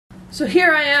So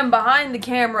here I am behind the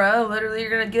camera. Literally, you're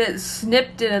gonna get it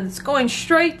snipped and it's going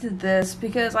straight to this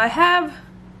because I have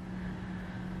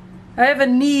a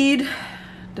need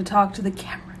to talk to the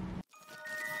camera.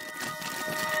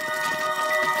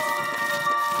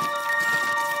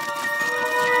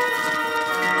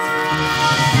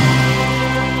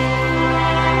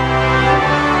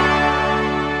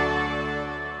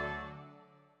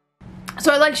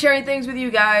 So I like sharing things with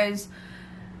you guys.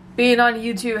 Being on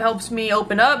YouTube helps me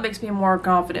open up, makes me a more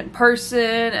confident person,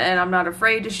 and I'm not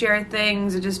afraid to share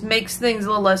things. It just makes things a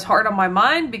little less hard on my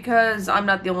mind because I'm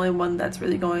not the only one that's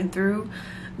really going through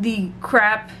the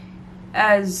crap,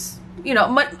 as, you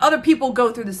know, other people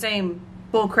go through the same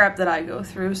bull crap that I go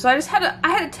through. So I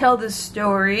had to tell this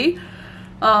story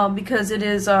because it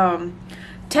is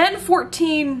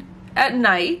 10:14 at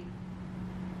night,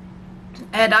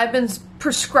 and I've been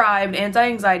prescribed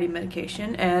anti-anxiety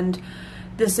medication, and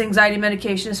this anxiety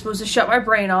medication is supposed to shut my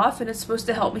brain off and it's supposed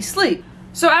to help me sleep.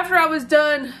 So after I was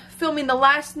done filming the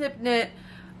last snip knit,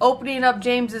 opening up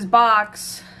James's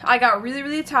box, I got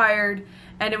really tired,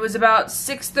 and it was about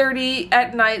 6:30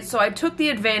 at night. So I took the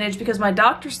advantage because my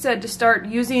doctor said to start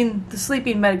using the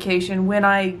sleeping medication when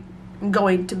I'm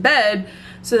going to bed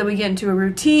so that we get into a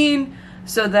routine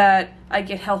so that I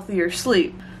get healthier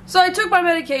sleep. So I took my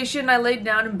medication, I laid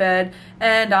down in bed,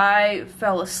 and I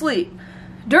fell asleep.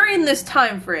 During this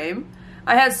time frame,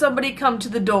 I had somebody come to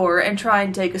the door and try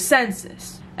and take a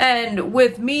census. And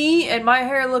with me and my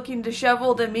hair looking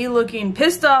disheveled and me looking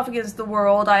pissed off against the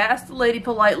world, I asked the lady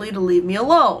politely to leave me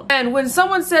alone. And when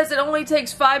someone says it only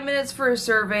takes 5 minutes for a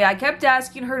survey, I kept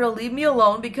asking her to leave me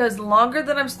alone because the longer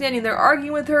that I'm standing there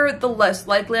arguing with her, the less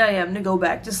likely I am to go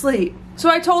back to sleep.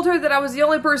 So I told her that I was the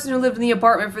only person who lived in the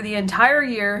apartment for the entire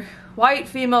year, white,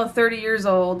 female, 30 years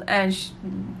old, and she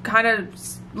kind of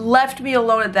left me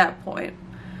alone at that point.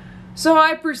 So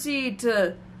I proceed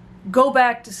to go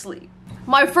back to sleep.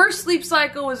 My first sleep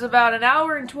cycle was about an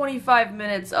hour and 25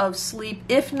 minutes of sleep,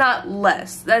 if not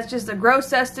less. That's just a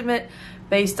gross estimate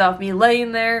based off me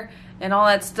laying there and all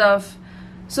that stuff.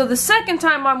 So the second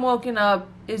time I'm woken up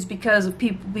is because of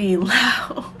people being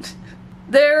loud.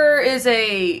 There is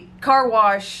a car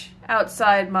wash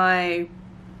outside my,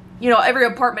 you know, every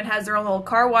apartment has their own little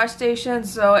car wash station,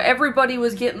 so everybody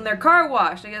was getting their car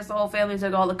washed. I guess the whole family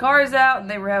took all the cars out and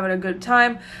they were having a good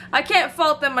time. I can't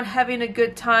fault them on having a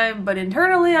good time, but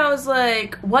internally I was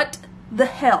like, what the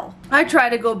hell? I try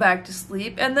to go back to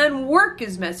sleep, and then work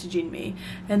is messaging me,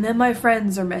 and then my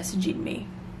friends are messaging me.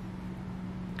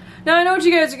 Now I know what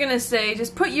you guys are gonna say,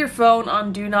 just put your phone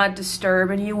on Do Not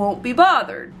Disturb and you won't be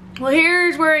bothered. Well,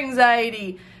 here's where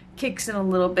anxiety kicks in a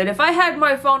little bit. If I had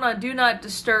my phone on Do Not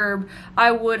Disturb,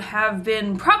 I would have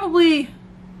been probably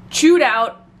chewed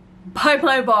out by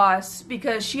my boss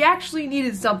because she actually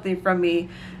needed something from me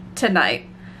tonight.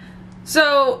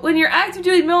 So when you're active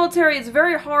duty military, it's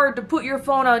very hard to put your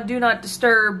phone on Do Not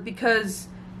Disturb because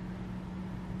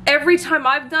every time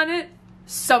I've done it,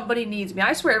 somebody needs me.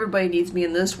 I swear everybody needs me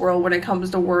in this world when it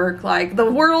comes to work. Like,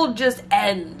 the world just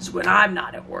ends when I'm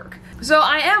not at work. So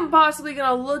I am possibly going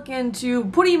to look into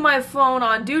putting my phone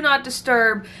on Do Not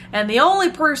Disturb, and the only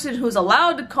person who's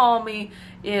allowed to call me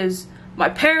is my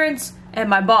parents and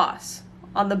my boss,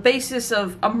 on the basis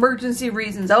of emergency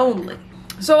reasons only.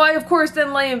 So I, of course,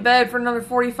 then lay in bed for another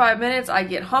 45 minutes. I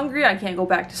get hungry, I can't go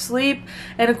back to sleep,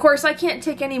 and of course I can't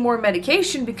take any more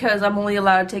medication because I'm only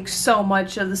allowed to take so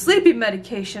much of the sleeping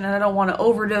medication, and I don't want to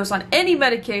overdose on any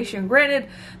medication. Granted,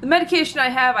 the medication I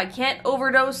have I can't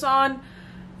overdose on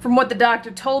from what the doctor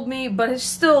told me, but it's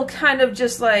still kind of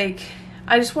just like,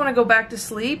 I just want to go back to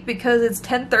sleep because it's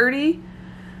 10:30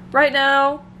 right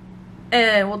now,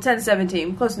 and well,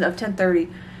 10:17, close enough, 10:30,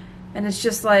 and it's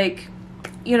just like,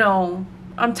 you know,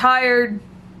 I'm tired,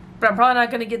 but I'm probably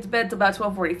not going to get to bed till about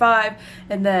 12:45,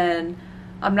 and then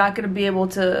I'm not going to be able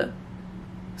to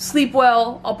sleep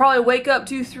well. I'll probably wake up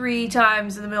 2-3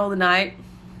 times in the middle of the night,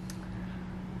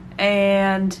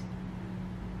 and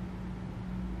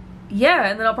yeah,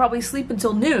 and then I'll probably sleep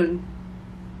until noon,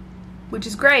 which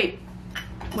is great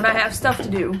when I have stuff to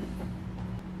do.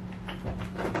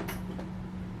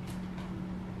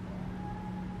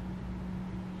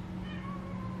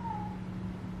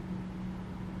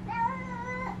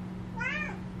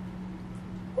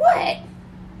 What?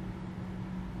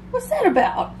 What's that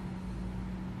about?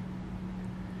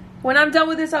 When I'm done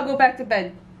with this, I'll go back to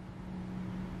bed.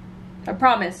 I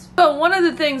promise. So one of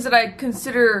the things that I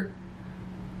consider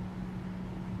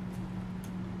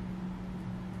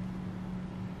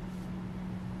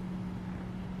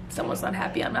someone's not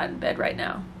happy I'm not in bed right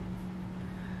now.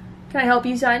 Can I help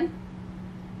you, son?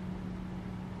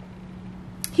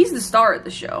 He's the star of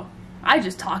the show. I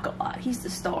just talk a lot. He's the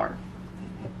star.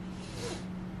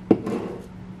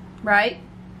 Right?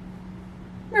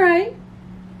 Right.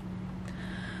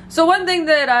 So one thing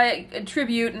that I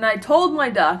attribute, and I told my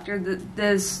doctor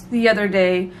this the other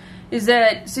day, is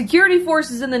that security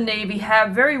forces in the Navy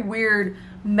have very weird,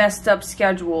 messed up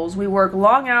schedules. We work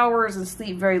long hours and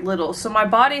sleep very little. So my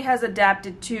body has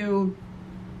adapted to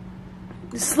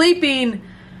sleeping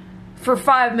for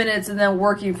 5 minutes and then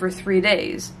working for 3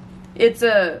 days. It's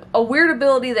a weird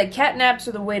ability that cat naps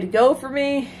are the way to go for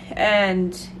me,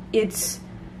 and it's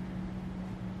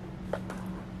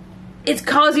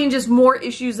causing just more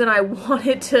issues than I want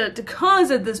it to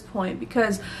cause at this point,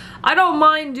 because I don't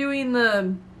mind doing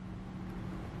the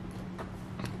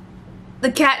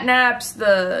cat naps,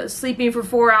 the sleeping for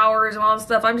 4 hours and all that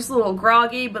stuff. I'm just a little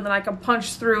groggy, but then I can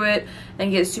punch through it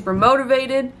and get super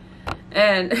motivated.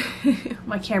 And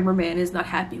my cameraman is not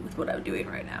happy with what I'm doing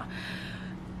right now.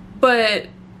 But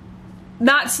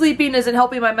not sleeping isn't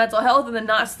helping my mental health, and then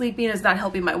not sleeping is not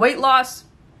helping my weight loss.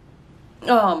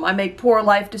 I make poor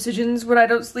life decisions when I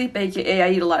don't sleep, aka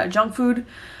I eat a lot of junk food,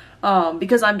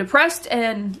 because I'm depressed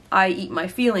and I eat my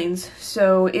feelings.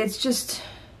 So it's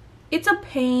a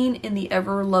pain in the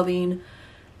ever-loving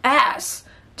ass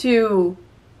to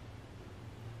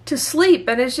sleep,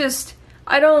 and it's just,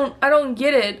 I don't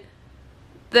get it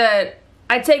that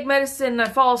I take medicine and I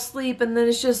fall asleep, and then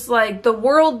it's just like the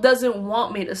world doesn't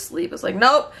want me to sleep. It's like,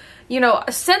 nope, you know,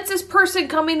 a census person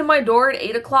coming to my door at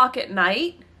 8 o'clock at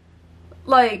night.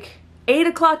 Like, 8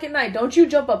 o'clock at night. Don't you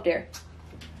jump up there.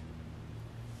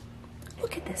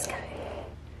 Look at this guy.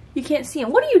 You can't see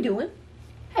him. What are you doing?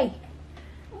 Hey.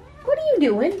 What are you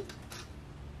doing?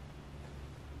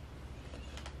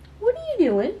 What are you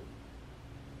doing?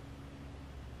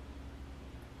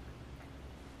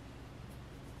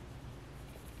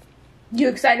 You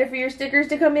excited for your stickers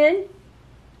to come in?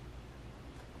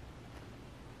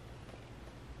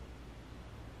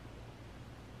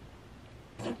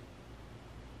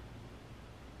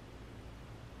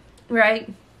 Right?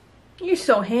 You're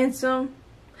so handsome.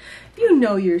 You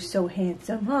know you're so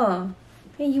handsome, huh?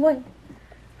 Hey, you want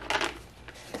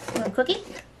a cookie?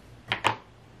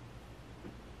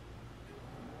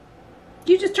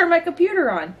 You just turned my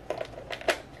computer on.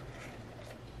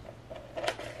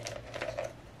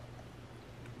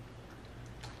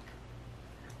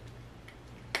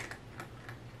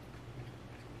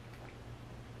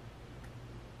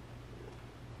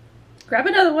 Grab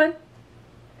another one.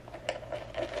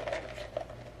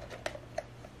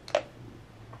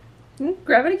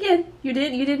 Grab it again. You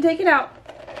didn't take it out.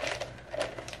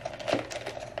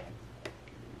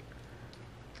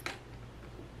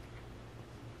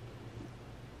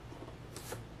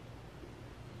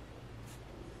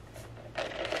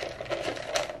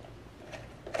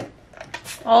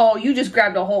 Oh, you just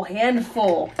grabbed a whole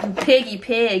handful. You piggy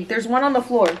pig. There's one on the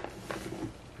floor.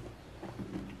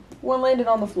 One landed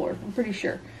on the floor, I'm pretty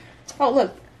sure. Oh,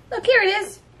 look. Look, here it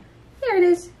is. There it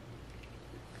is.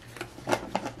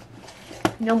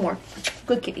 No more.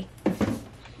 Good kitty.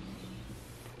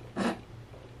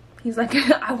 He's like,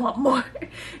 I want more.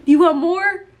 Do you want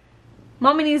more?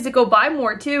 Mommy needs to go buy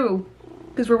more too,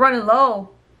 because we're running low.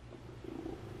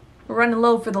 We're running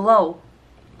low for the low.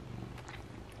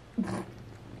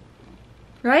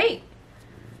 Right?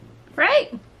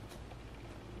 Right?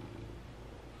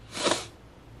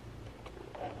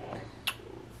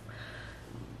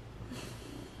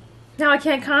 Now I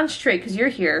can't concentrate because you're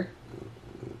here.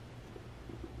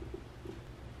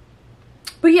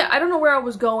 But yeah, I don't know where I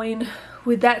was going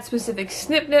with that specific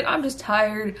snipnet. I'm just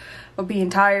tired of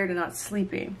being tired and not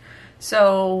sleeping.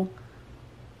 So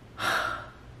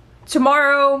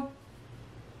tomorrow,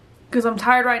 because I'm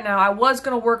tired right now, I was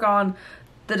going to work on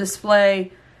the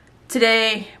display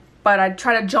today, but I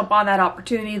try to jump on that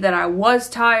opportunity that I was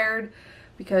tired,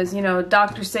 because, you know,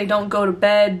 doctors say don't go to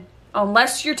bed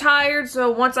unless you're tired.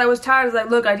 So once I was tired, I was like,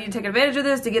 look, I need to take advantage of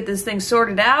this to get this thing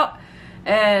sorted out,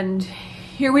 and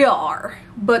here we are.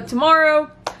 But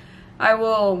tomorrow I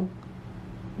will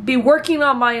be working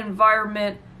on my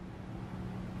environment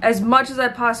as much as I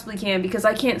possibly can, because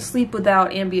I can't sleep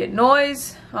without ambient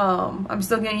noise. I'm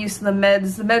still getting used to the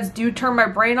meds. The meds do turn my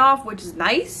brain off, which is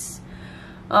nice.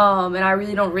 And I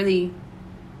really don't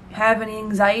have any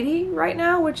anxiety right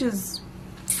now, which is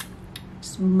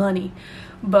just money.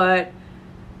 But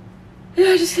yeah,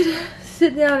 I just gonna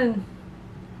sit down and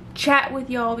chat with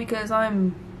y'all because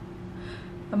I'm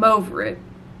over it.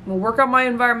 I'm gonna work on my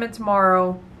environment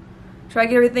tomorrow. Try to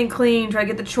get everything clean, try to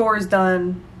get the chores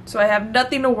done, so I have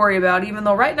nothing to worry about, even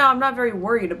though right now I'm not very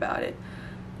worried about it.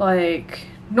 Like,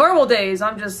 normal days,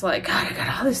 I'm just like, God, I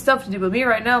got all this stuff to do, but me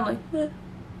right now, I'm like,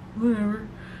 whatever.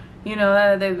 You know,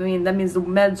 I mean, that means the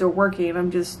meds are working. I'm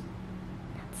just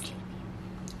not sleepy.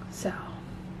 So,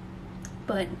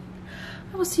 but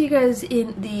I will see you guys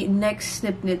in the next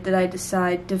snip knit that I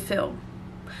decide to film.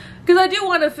 Because I do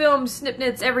want to film snip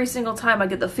knits every single time I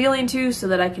get the feeling to, so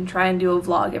that I can try and do a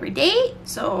vlog every day.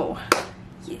 So,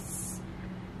 yes.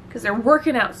 Because they're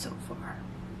working out so far.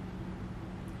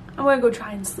 I'm going to go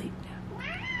try and sleep now.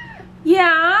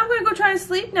 Yeah, I'm going to go try and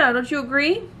sleep now. Don't you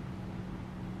agree?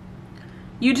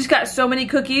 You just got so many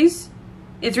cookies.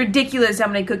 It's ridiculous how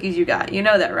many cookies you got. You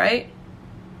know that, right?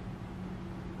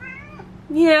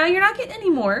 Yeah, you're not getting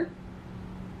any more.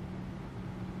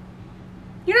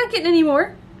 You're not getting any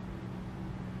more.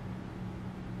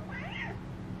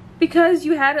 Because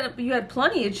you had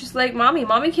plenty. It's just like mommy.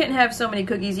 Mommy can't have so many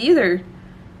cookies either.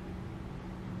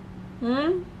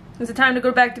 Is it time to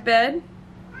go back to bed?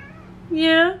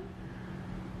 Yeah.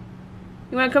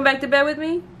 You want to come back to bed with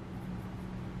me?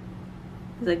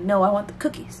 He's like, no, I want the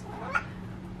cookies.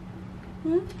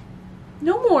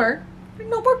 No more. There's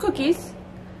no more cookies.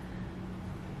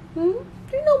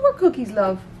 There's no more cookies,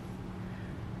 love.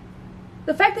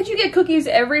 The fact that you get cookies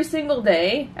every single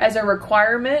day as a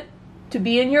requirement to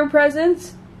be in your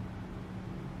presence,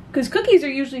 because cookies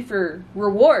are usually for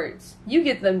rewards. You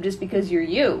get them just because you're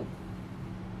you.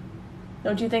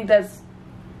 Don't you think that's,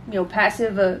 you know,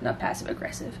 not passive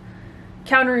aggressive,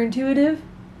 counterintuitive?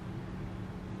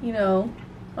 You know,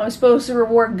 I'm supposed to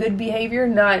reward good behavior,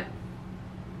 not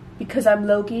because I'm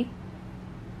Loki.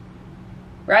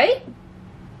 Right?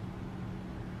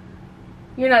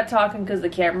 You're not talking because the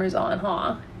camera's on,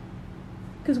 huh?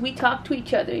 Because we talk to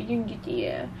each other.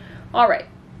 Yeah. Alright.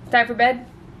 Time for bed?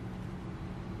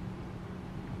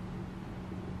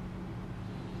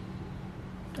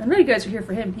 I know you guys are here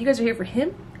for him. You guys are here for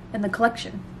him and the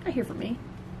collection. Not here for me.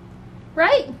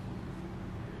 Right?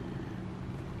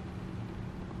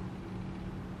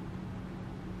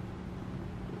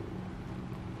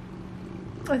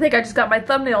 I think I just got my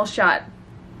thumbnail shot.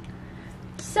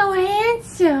 So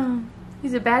handsome.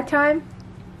 Is it bad time?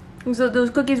 So those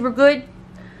cookies were good?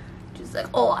 Just like,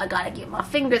 oh, I gotta get my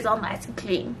fingers all nice and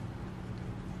clean.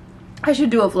 I should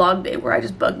do a vlog day where I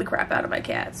just bug the crap out of my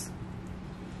cats.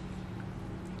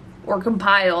 Or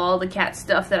compile all the cat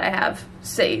stuff that I have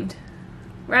saved.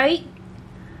 Right?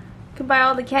 Compile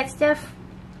all the cat stuff.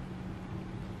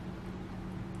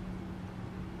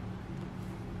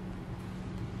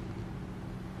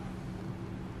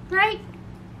 Right?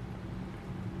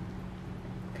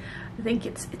 I think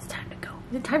it's time to go.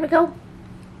 Is it time to go?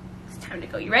 It's time to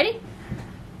go. You ready?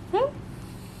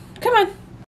 Come on.